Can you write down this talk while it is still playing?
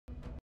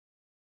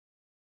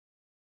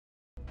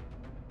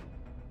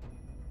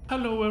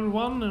Hello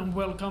everyone and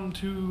welcome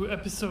to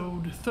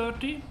episode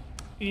 30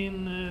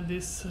 in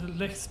this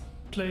Let's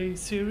Play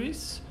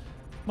series.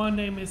 My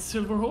name is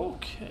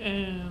Silverhawk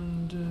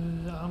and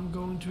I'm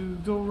going to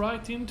go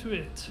right into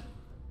it.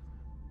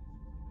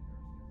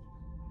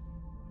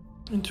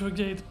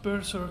 Interrogate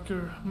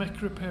Berserker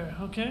mech repair,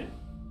 okay?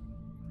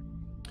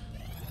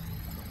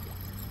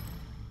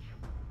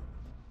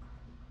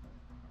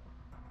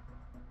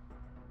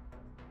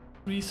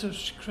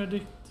 Research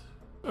credit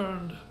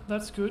earned,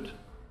 that's good.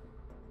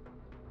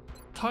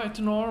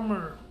 Titan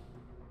armor,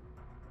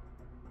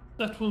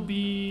 that will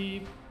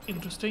be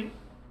interesting.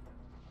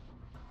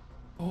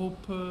 I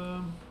hope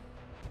I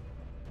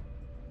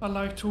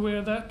like to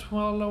wear that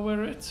while I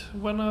wear it,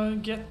 when I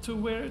get to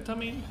wear it, I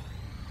mean.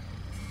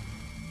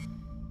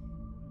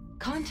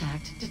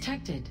 Contact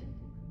detected.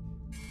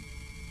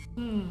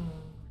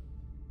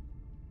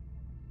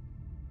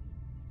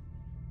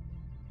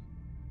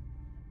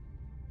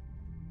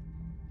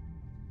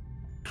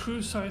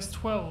 Crew size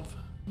 12,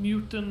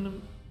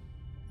 mutant,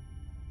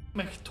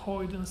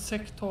 mechtoid and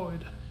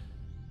sectoid.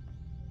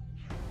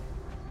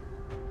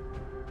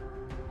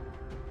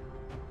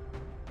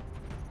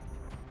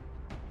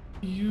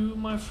 You,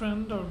 my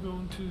friend, are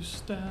going to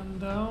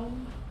stand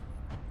down.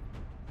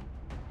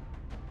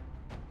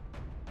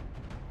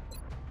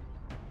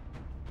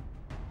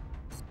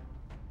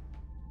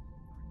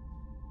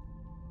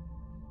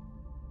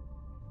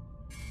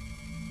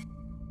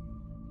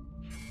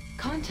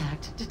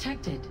 Contact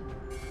detected.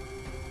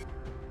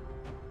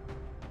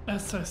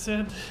 As I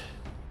said,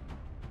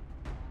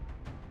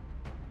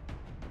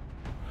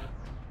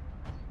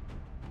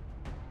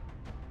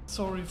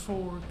 sorry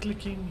for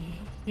clicking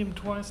him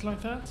twice like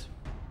that.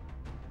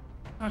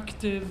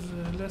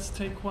 Active, let's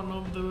take one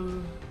of the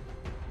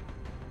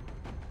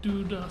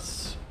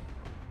dudas.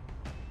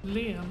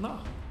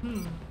 Lena,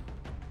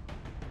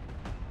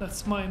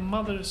 that's my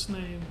mother's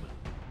name.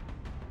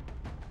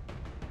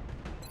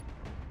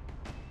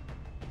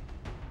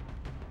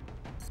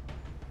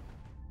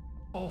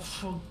 Oh,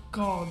 for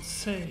God's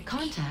sake.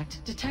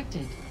 Contact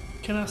detected.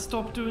 Can I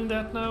stop doing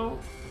that now?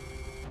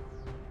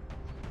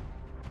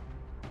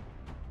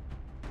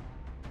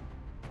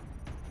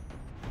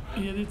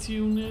 Edit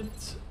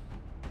unit.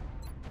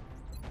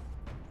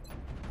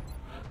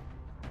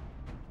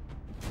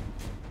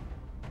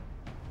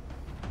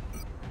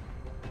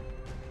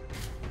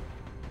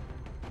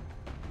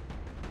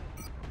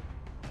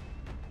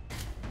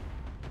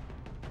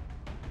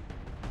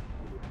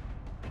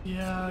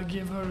 Yeah,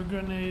 give her a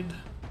grenade.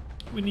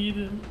 We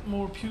need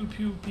more pew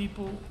pew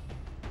people.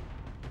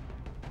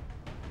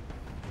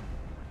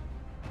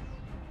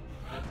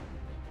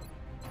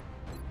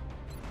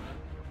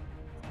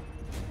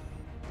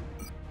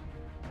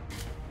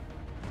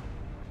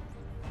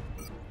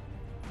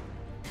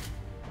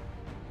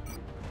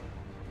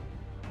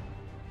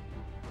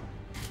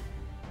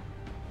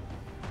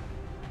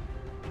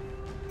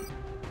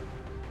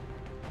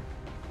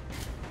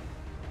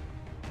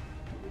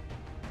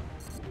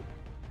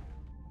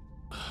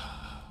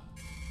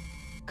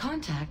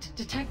 Contact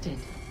detected.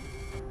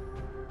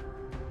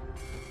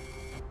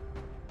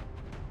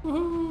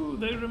 Woohoo!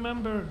 They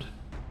remembered.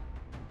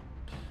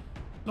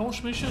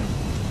 Launch mission.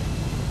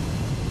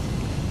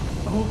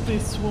 I hope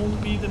this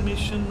won't be the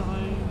mission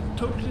I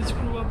totally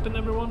screw up and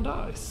everyone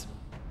dies.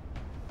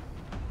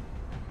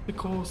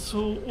 Because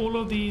all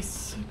of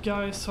these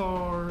guys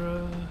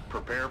are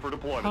prepare for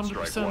deployment,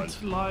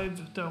 100%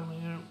 live down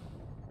here.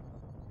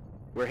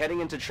 We're heading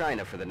into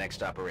China for the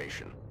next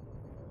operation.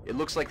 It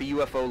looks like the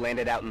UFO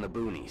landed out in the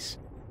boonies.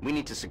 We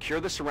need to secure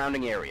the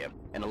surrounding area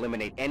and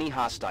eliminate any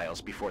hostiles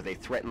before they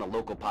threaten the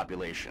local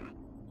population.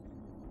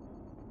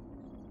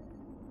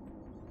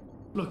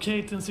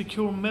 Locate and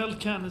secure melt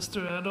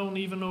canister. I don't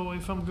even know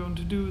if I'm going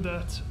to do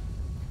that.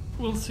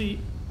 We'll see.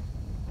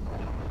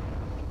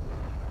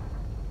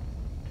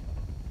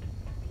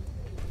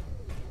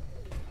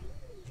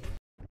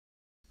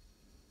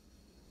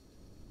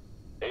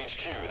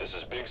 HQ, this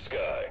is Big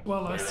Sky.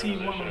 Well, I see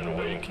one of the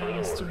melt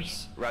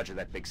canisters. Roger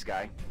that, Big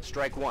Sky.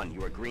 Strike 1,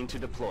 you are green to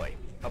deploy.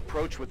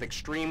 Approach with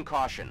extreme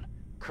caution.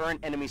 Current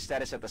enemy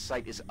status at the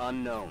site is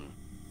unknown.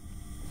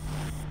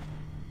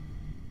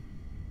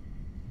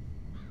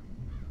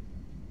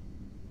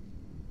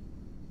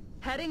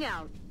 Heading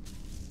out.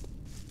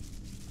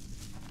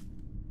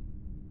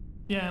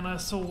 Yeah, and I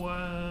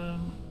saw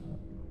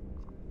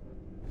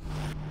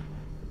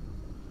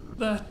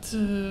that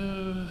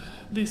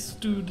this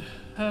dude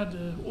had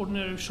an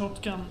ordinary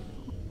shotgun.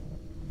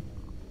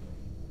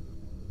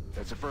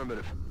 That's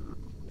affirmative.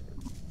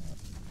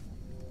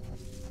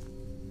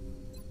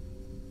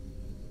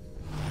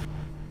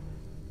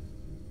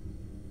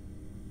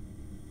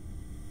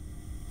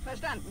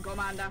 Verstanden,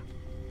 Commander.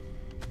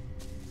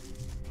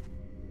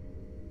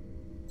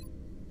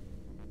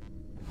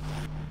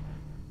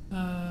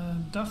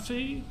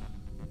 Duffy.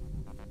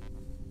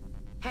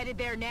 Headed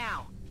there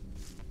now.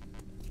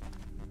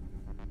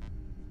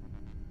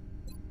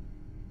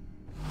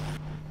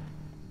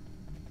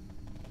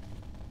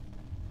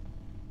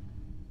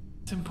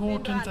 It's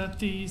important that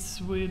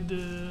these with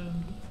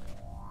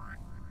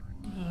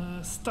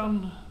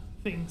stun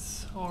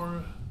things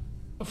or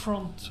a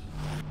front.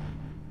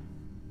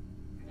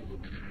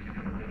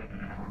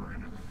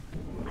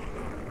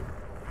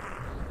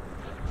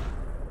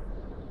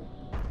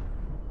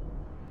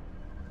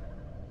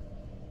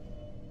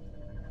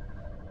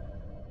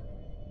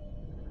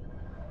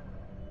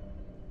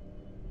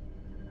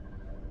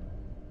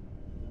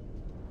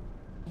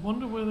 I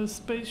wonder where the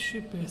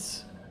spaceship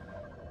is.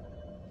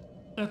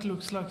 That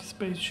looks like a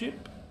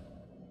spaceship.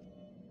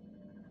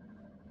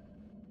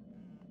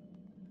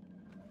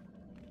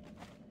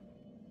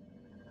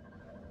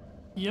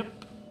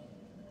 Yep.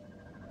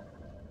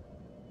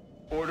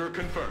 Order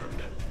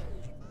confirmed.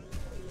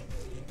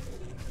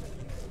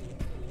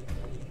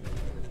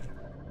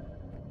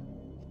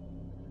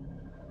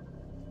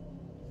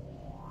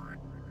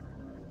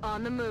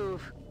 On the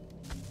move.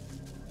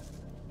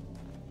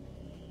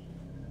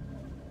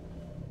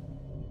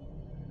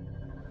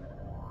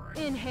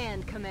 In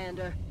hand,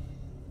 Commander.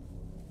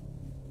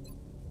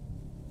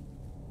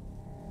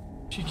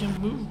 She can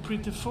move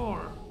pretty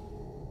far.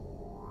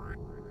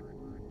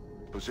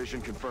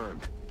 Position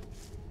confirmed.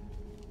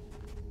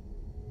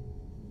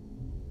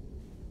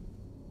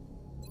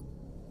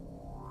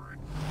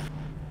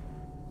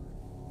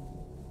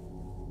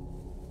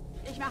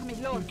 Ich mach mich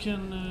You los.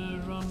 can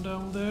run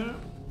down there.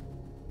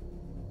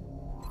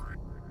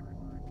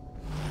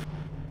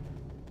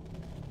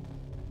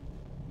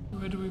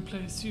 Where do we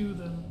place you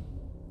then?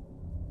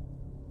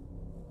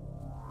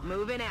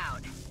 Moving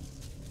out.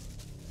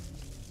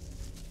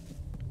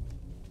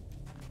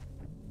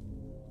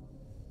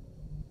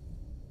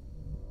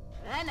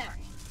 Renner.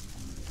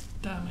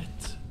 Damn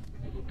it.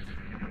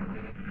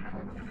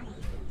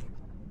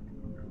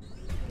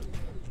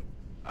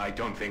 I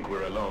don't think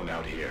we're alone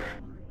out here.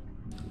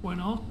 Why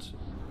not?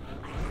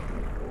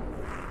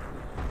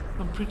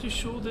 I'm pretty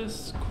sure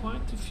there's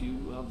quite a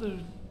few other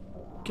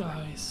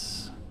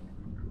guys.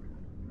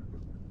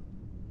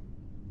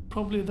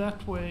 Probably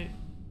that way.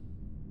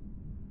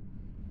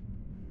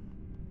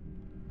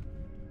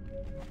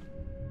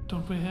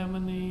 Don't we have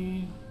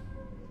any...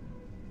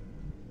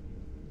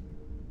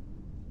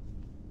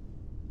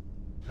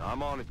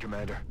 I'm on it,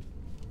 Commander.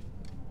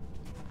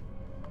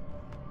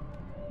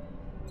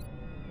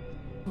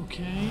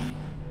 Okay.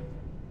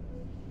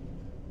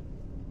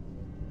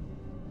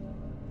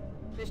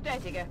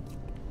 Bestätige.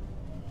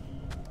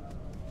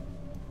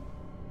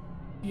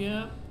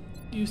 Yeah,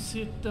 you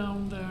sit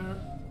down there.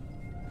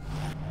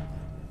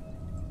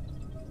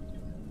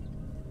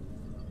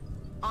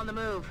 On the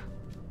move.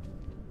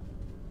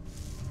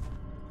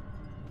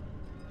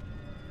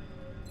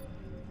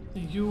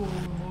 You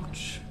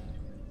Overwatch.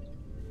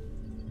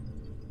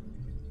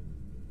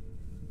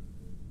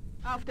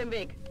 Auf dem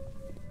Weg.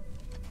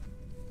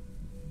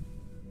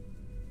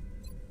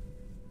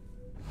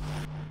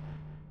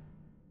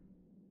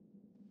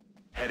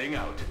 Heading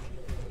out.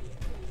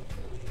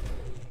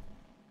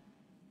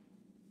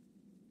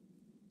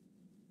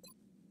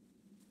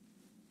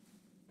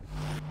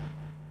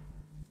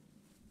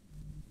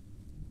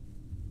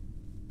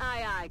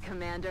 Aye, aye,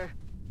 Commander.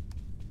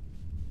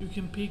 You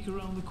can peek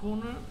around the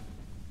corner.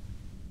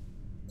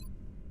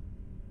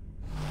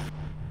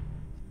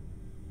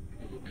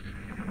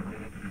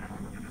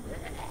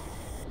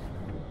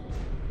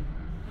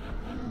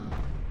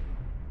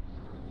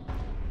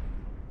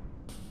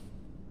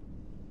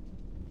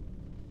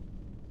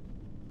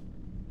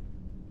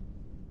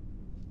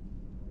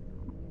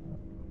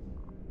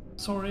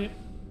 Sorry.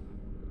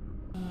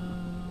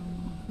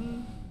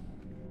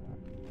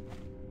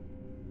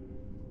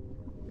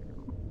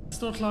 It's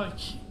not like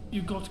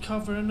you got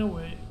cover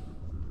anyway.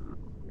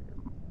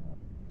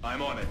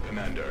 I'm on it,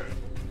 Commander.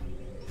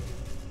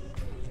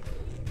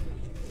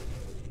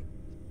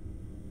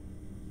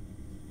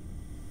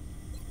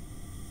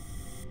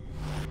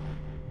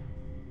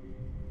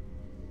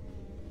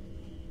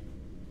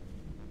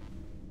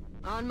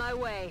 On my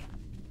way.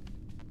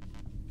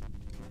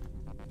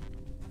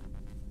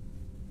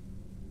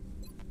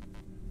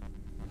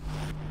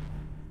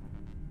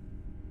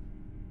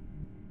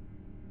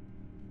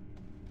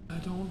 I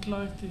don't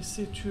like this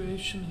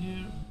situation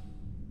here.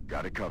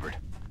 Got it covered.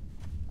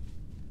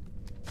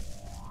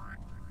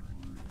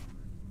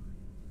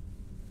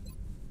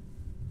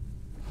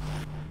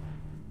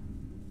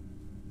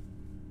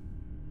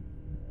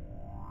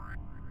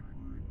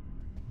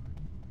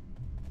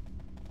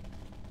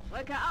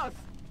 Rücke aus.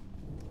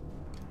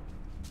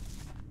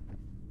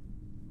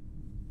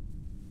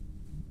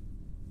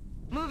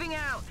 Moving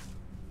out.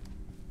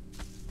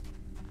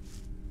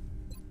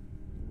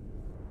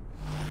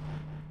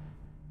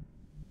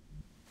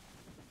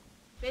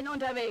 Bin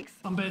unterwegs.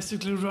 I'm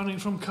basically running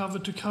from cover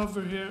to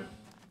cover here.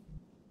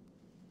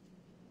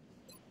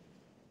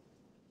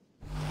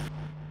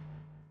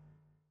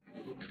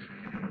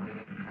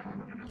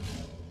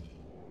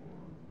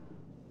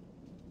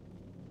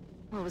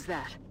 What was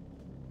that?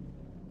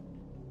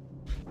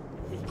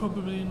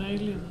 Probably an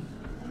alien.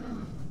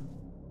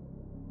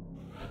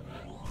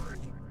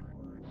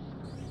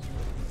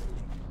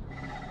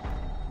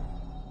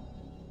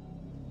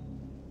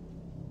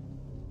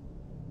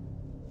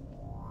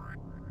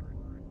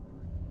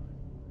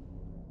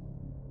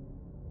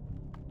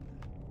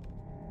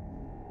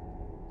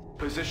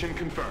 Position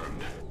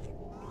confirmed.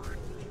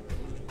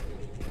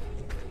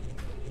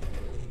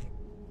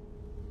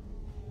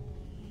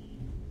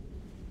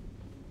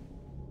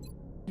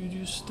 You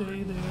just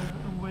stay there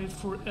and wait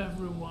for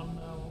everyone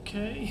now,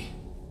 okay?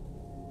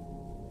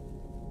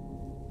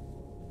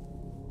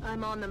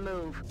 I'm on the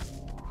move.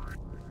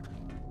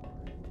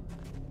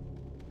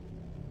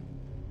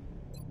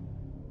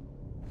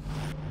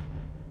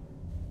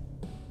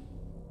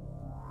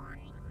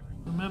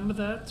 Remember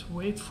that,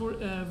 wait for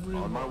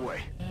everyone. On my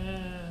way.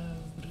 Everyone.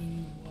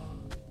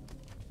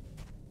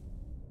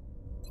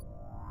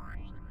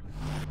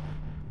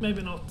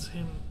 Maybe not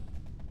him,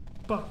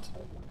 but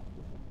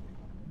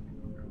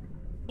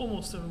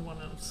almost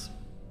everyone else.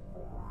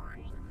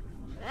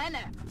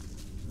 Anna.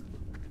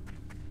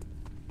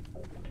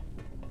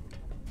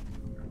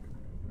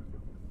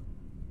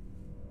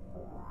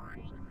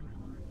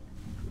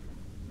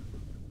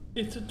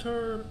 It's a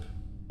terp.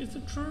 It's a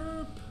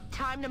terp.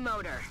 Time to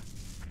motor.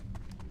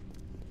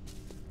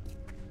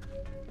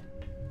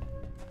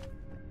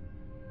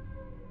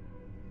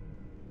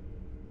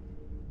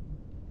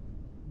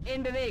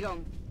 In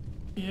Bewegung.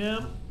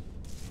 Yeah.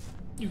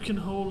 You can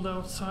hold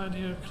outside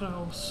here,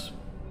 Kraus.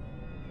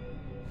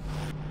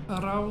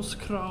 Raus,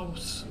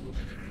 Kraus.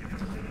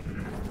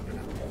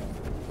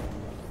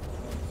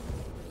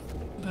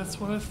 That's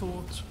what I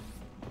thought.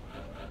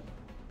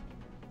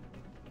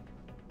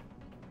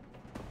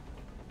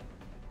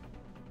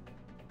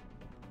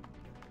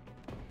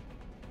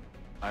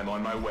 I'm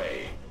on my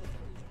way.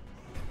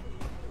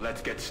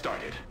 Let's get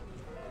started.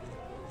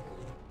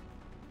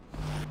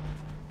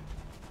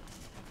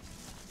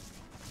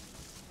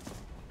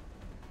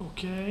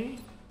 Okay.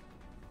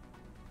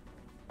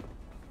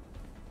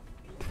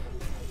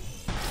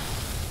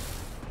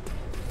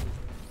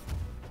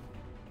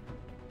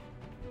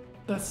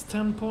 That's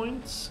 10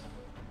 points.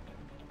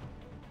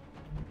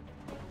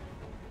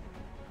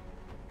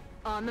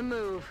 On the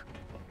move.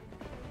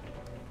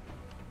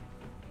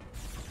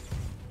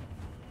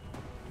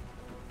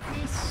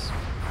 Yes.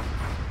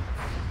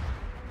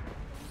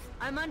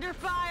 I'm under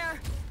fire.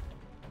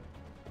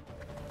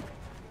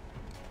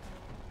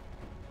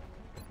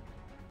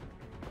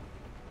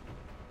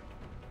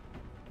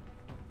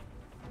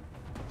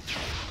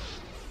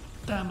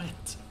 Damn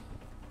it.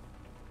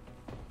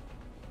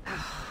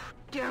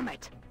 Damn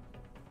it.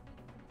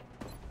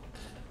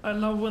 I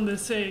love when they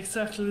say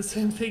exactly the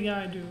same thing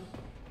I do.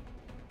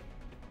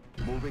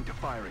 Moving to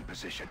firing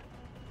position.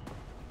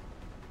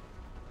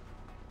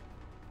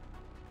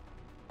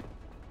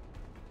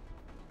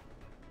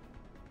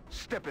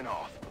 Stepping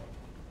off.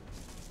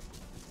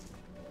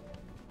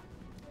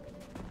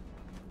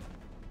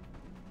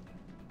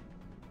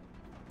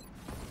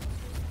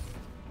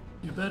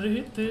 You better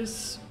hit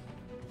this.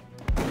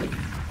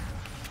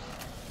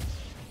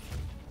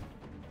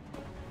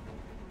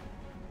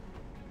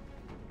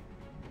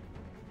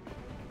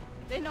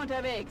 Bin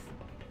unterwegs.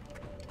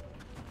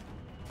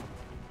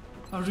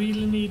 I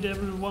really need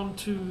everyone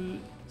to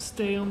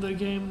stay on their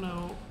game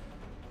now.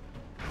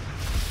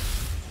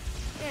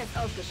 Er ist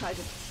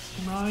ausgeschaltet.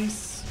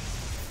 Nice.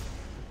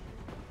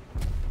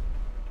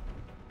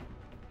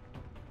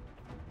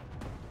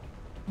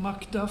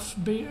 Macduff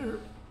Bear.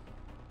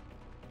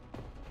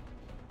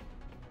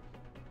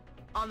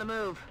 On the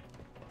move.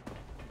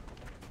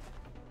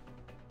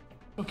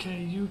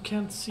 Okay, you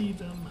can't see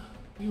them.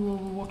 You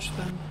overwatch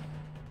them.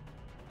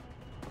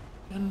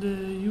 And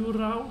you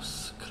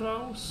Raus,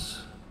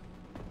 Kraus.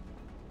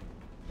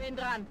 Bin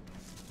dran.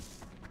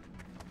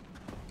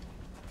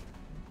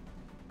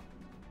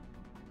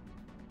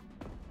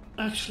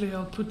 Actually,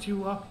 I'll put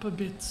you up a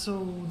bit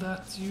so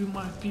that you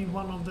might be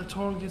one of the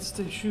targets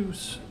they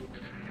choose.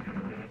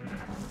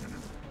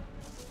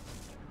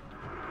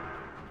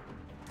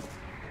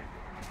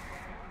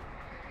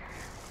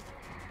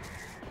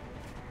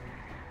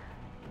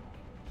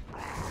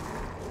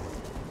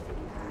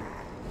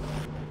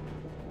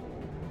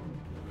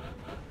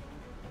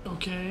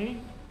 Okay.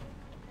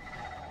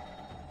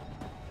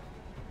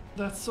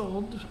 That's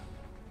odd.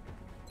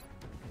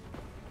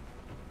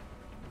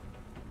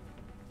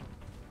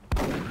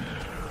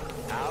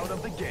 Out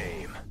of the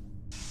game.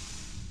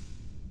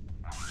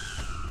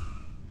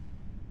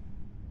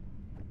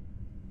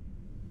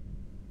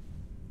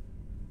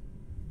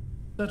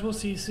 That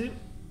was easy.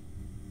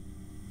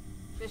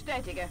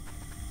 Bestätige.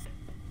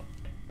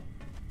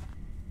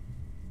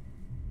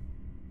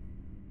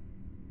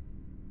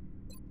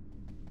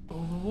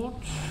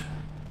 Overwatch.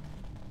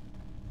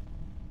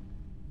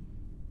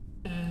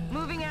 And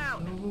Moving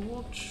out.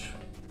 Overwatch.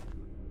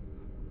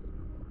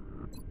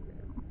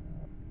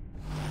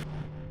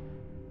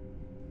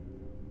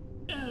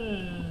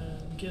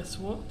 And guess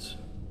what?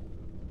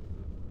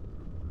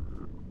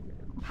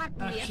 Packen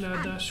wir es Actually, I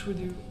an. dash with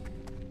you.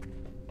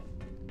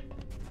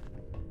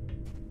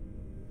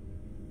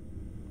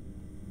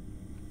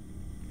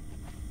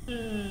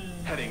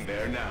 And Heading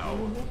there now.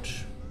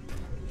 Overwatch.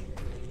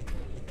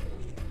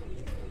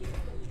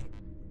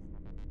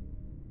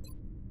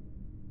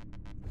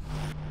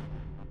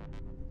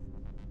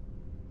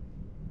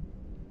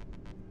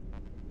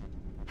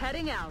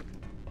 Heading out.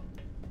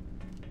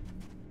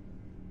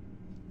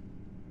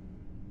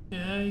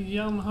 Yeah,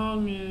 Jan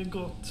Hang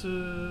got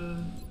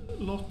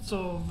lots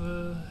of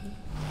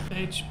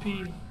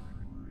HP.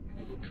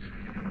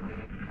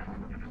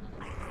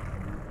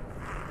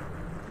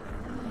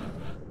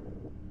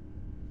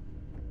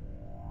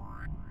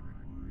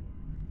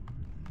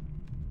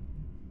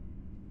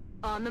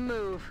 On the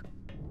move.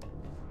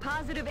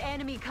 Positive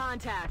enemy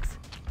contacts.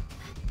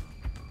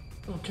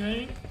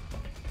 Okay.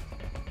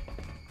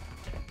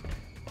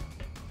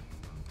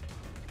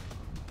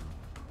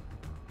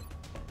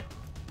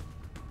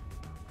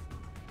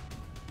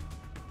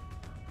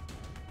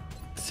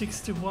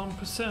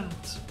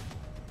 %61%.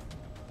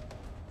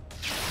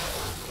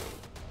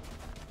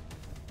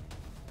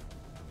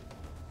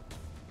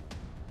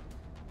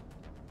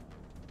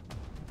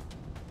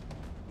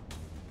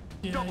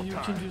 Yeah, you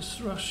can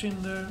just rush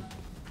in there.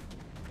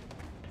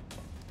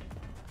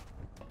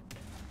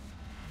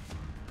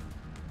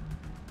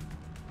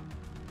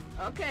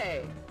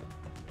 Okay.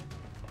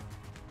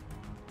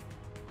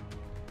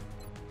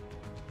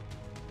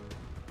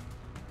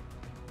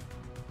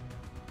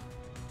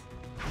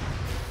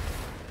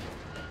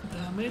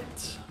 Damn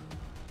it.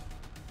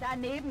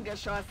 Daneben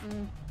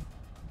geschossen.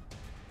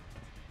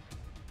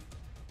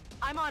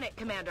 I'm on it,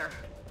 Commander.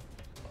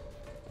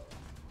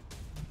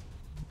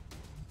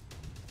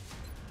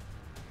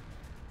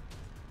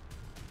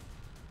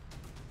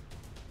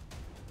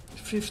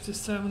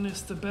 .57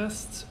 is the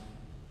best.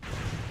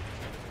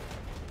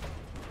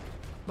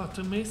 But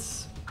a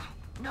miss.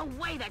 No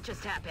way that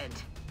just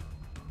happened.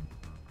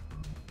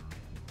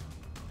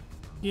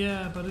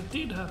 Yeah, but it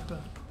did happen.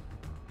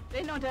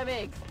 Bin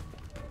unterwegs.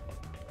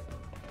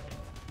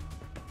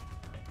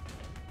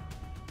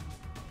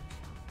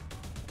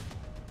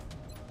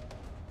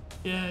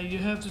 Yeah, you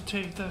have to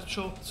take that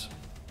shot.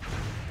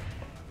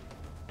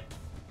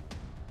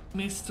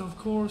 Missed, of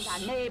course.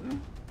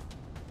 Daneben.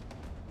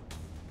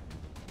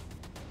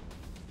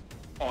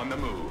 On the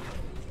move.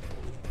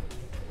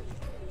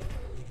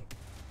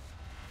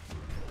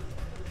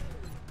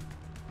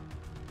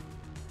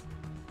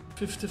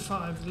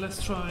 .55,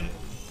 let's try.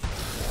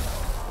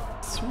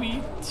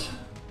 Sweet.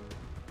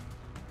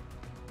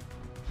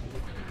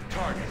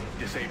 Target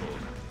disabled.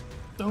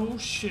 Oh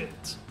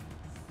shit.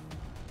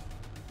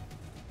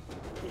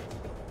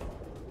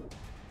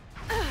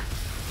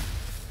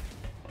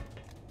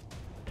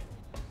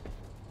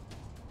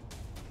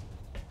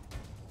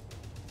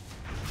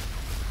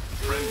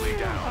 Friendly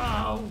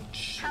down.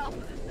 Ouch. Help!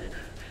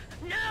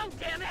 No,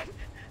 damn it!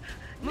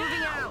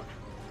 Moving out.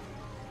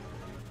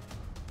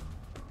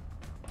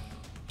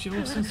 She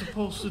wasn't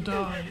supposed to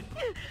die.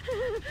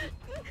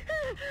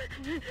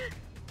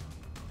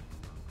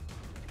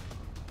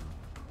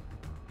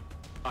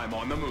 I'm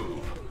on the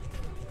move.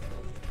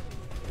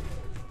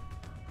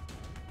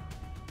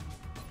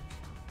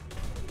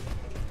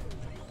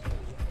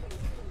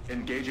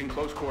 Engaging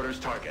close quarters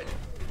target.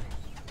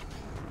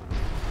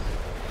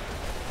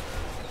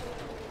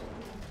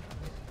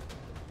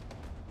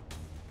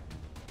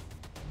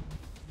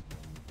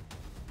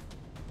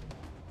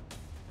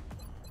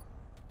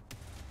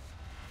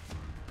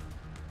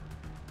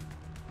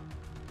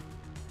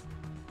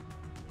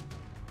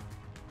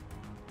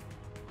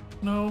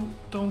 No,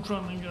 don't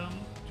run and gun.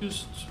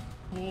 Just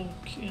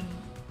walk in.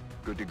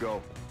 Good to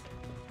go.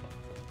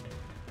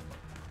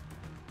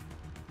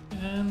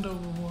 And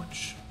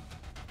Overwatch.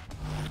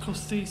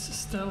 Because these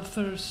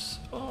stealthers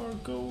are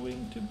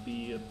going to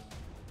be a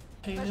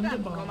pain in the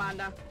Verstanden, butt.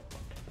 Commander.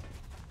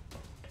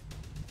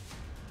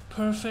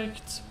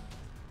 Perfect.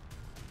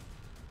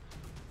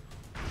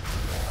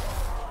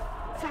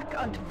 Zack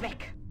und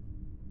weg.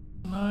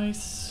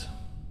 Nice.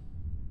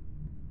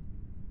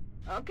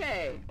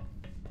 Okay.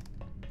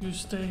 You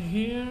stay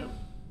here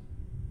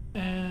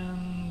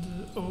and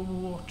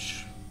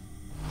Overwatch.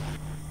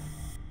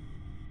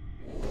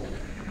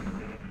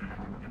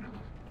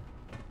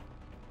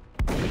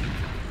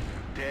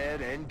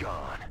 Dead and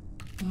gone.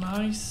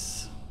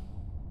 Nice.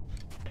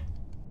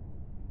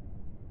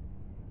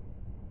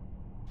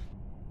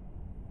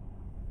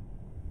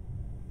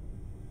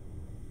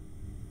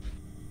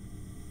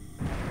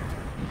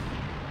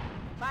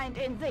 Feind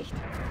in Sicht.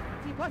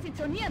 Sie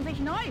positionieren sich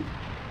neu.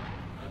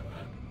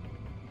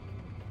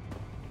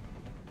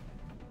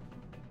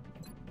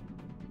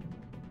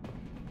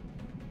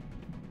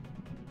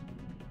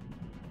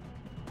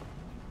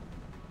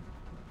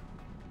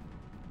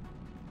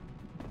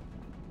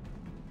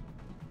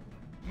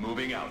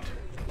 Moving out.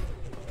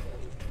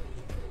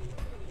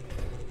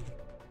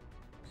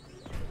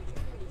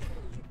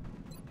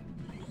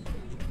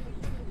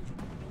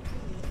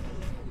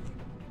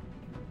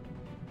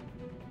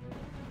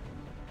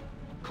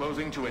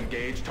 Closing to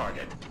engage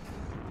target.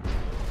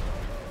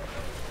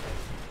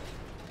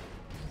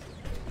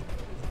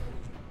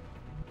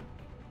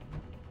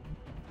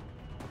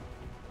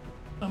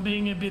 I'm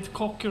being a bit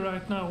cocky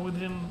right now with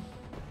him.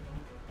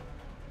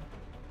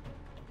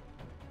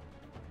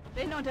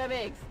 Bin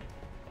unterwegs.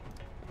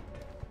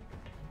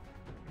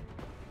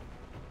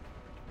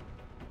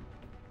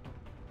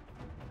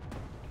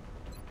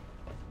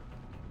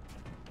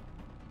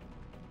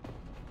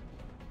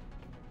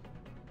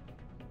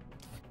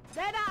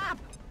 Räder ab!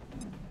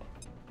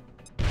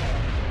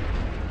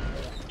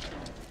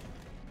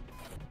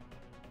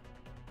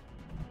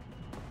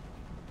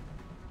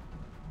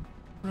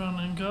 Run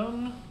and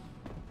gun.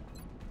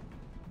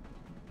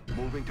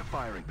 Moving to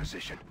firing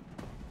position.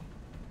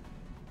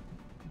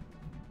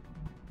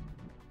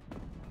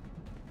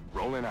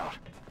 Rolling out.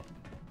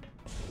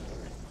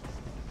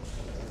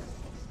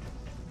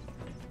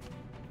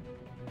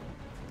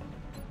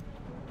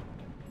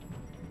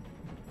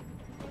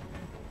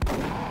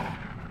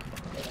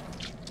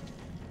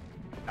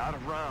 Out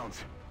of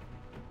rounds.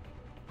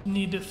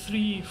 Need a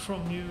 3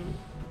 from you.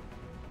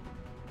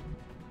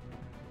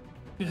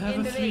 You have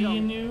a 3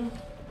 in you?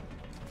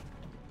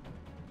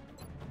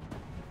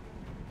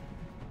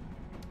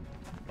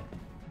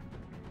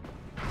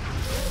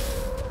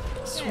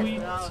 Sweet.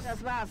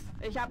 Das war's.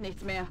 Ich hab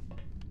nichts mehr.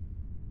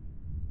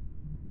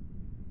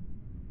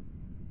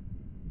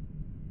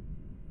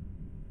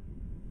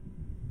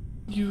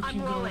 You can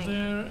go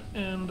there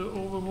and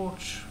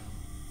Overwatch.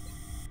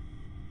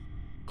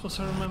 Cause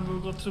I remember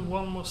we got to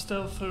one more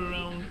stealth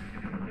around.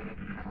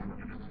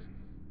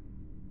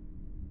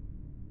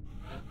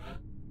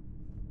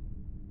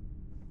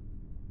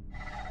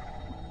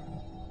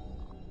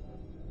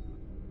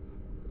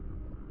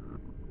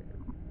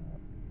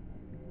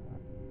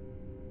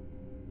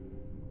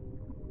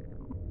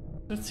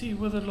 Let's see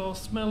where the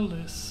last smell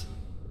is.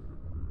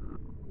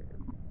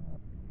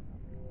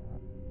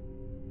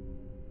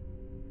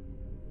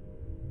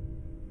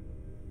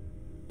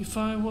 If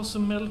I was a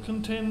milk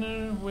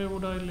container, where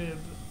would I live?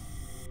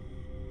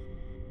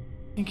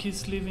 I think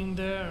he's living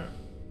there.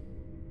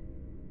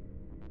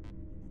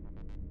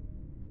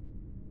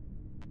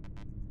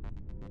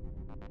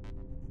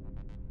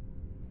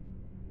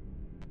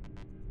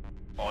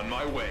 On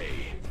my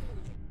way.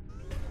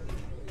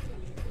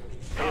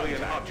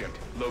 Alien object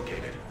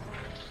located.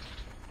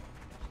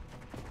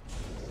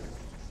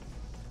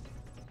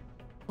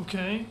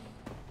 Okay.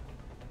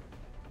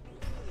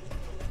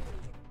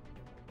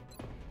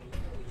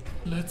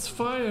 Let's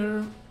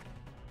fire.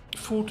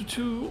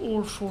 42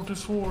 or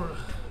 44.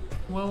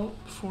 Well,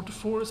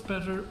 44 is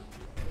better.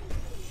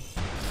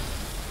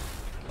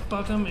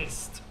 But I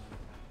missed.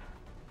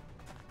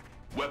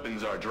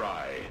 Weapons are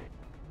dry.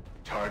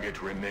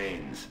 Target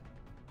remains.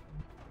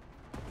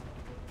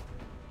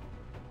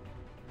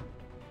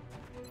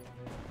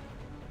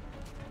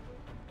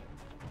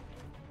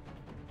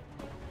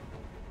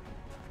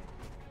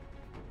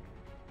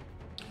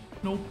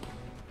 Nope.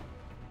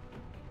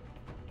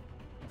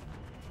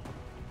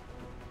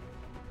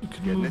 You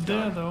can Getting move it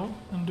there done. though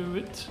and do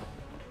it.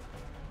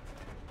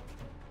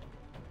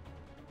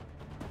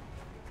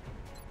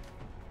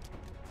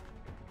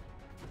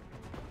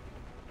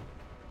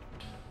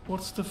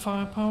 What's the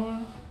firepower?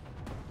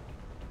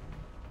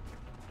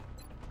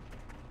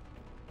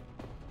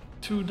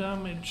 2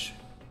 damage.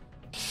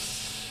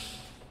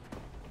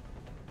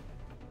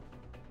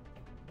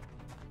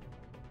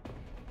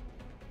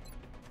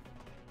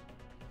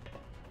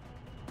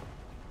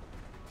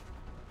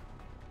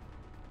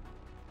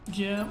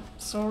 Yeah,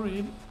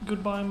 sorry.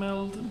 Goodbye,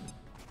 Meld.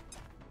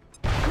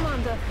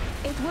 Commander,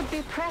 it would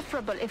be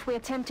preferable if we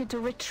attempted to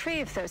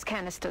retrieve those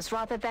canisters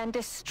rather than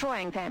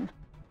destroying them.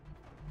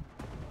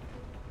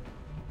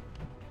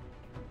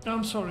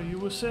 I'm sorry, you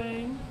were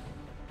saying?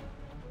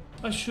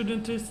 I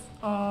shouldn't have...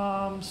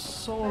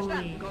 sorry.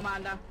 Verstanden,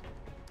 Commander.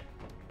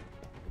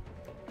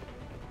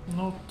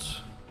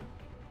 Not...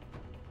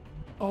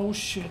 Oh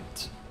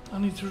shit. I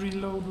need to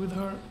reload with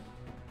her.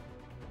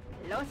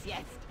 Los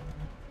jetzt.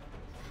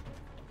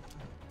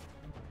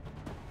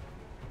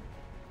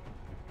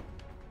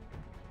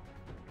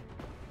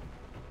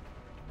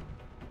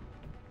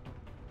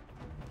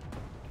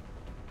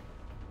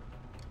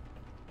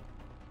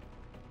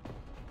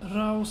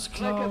 Raus,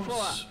 Drücke vor.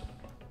 Klaus.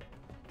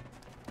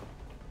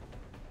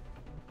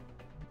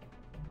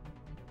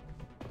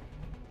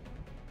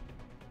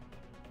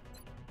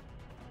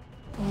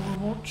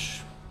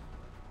 Overwatch.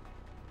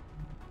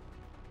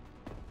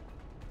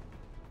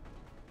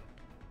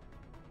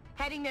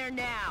 Heading there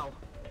now.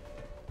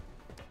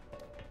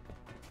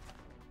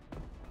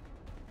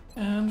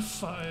 And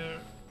fire.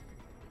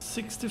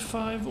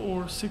 65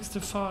 or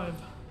 65?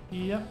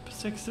 Yep,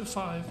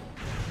 65.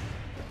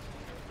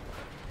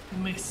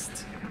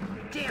 Missed.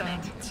 Damn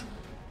it.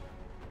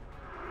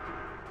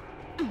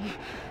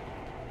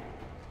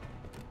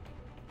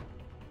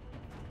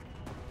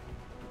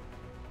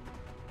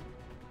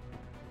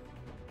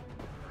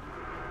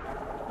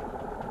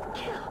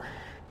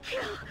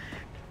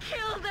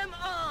 Kill them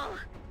all!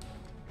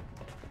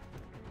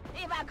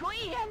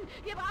 Evakuieren!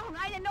 Wir brauchen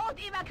eine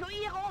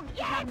Notevakuierung!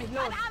 Jetzt!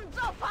 Verdammt,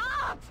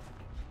 sofort!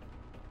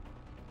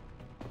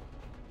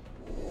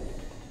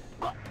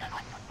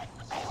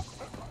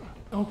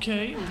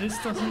 Okay,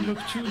 this doesn't look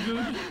too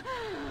good.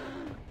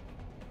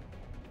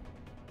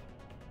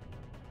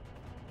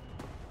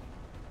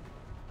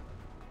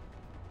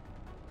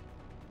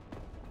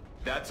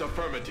 That's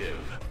affirmative.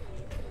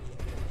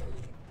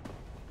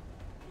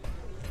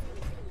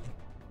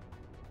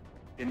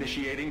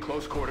 Initiating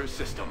close quarters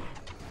system.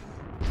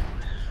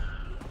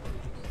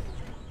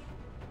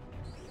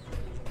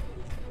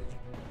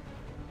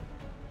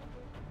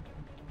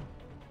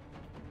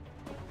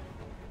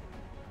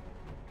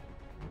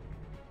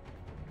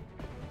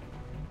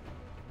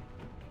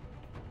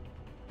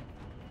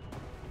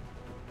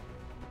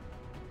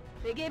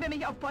 Begebe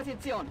mich auf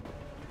Position.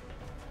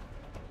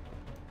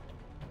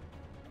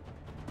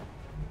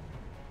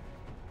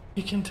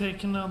 He can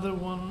take another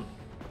one,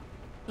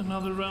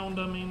 another round,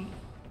 I mean.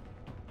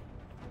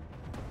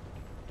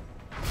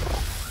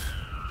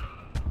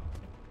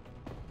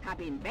 Hab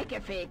ihn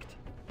weggefegt.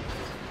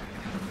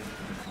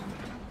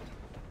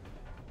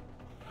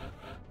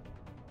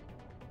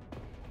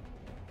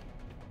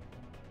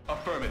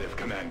 Affirmative,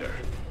 Commander.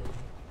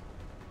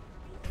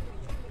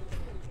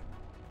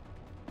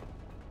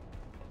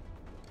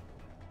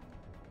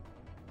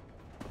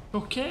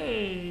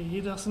 Okay,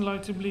 he doesn't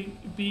like to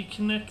be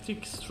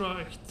kinetic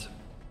striked.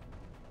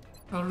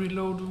 I'll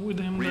reload with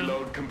him now.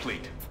 Reload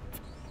complete.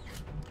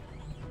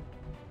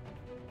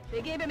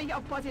 Begebe mich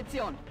auf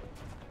Position.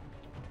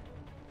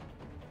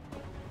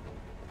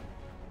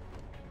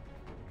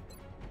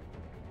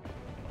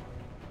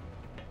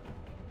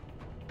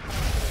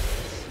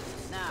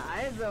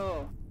 Na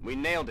also. We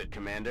nailed it,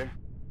 Commander.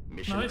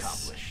 Mission Nice.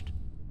 accomplished.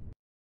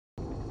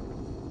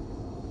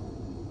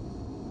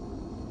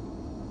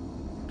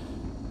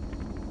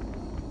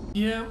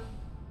 Yeah,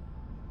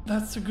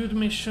 that's a good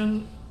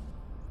mission.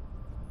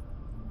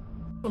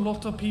 A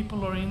lot of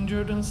people are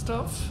injured and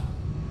stuff.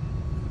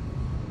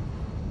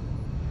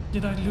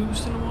 Did I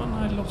lose anyone?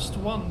 I lost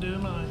one,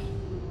 didn't I?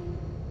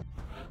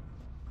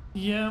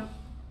 Yeah,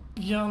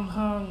 Jan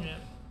Hang.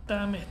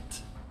 Damn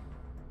it.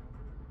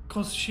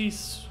 Cause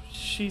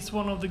she's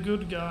one of the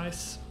good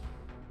guys.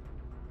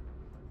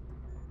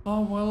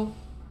 Oh well.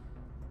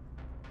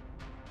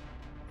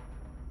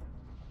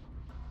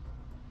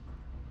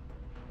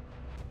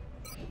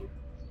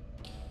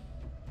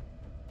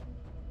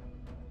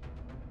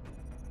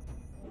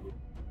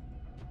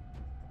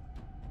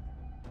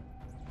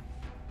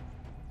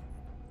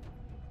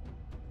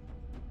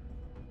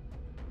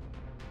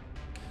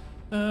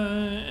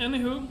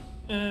 Anywho,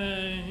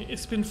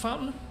 it's been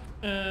fun,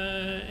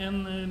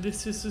 and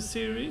this is a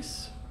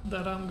series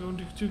that I'm going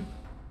to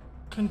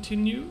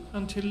continue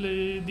until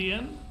the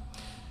end.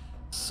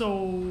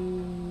 So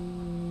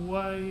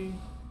I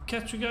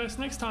catch you guys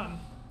next time.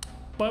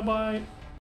 Bye bye.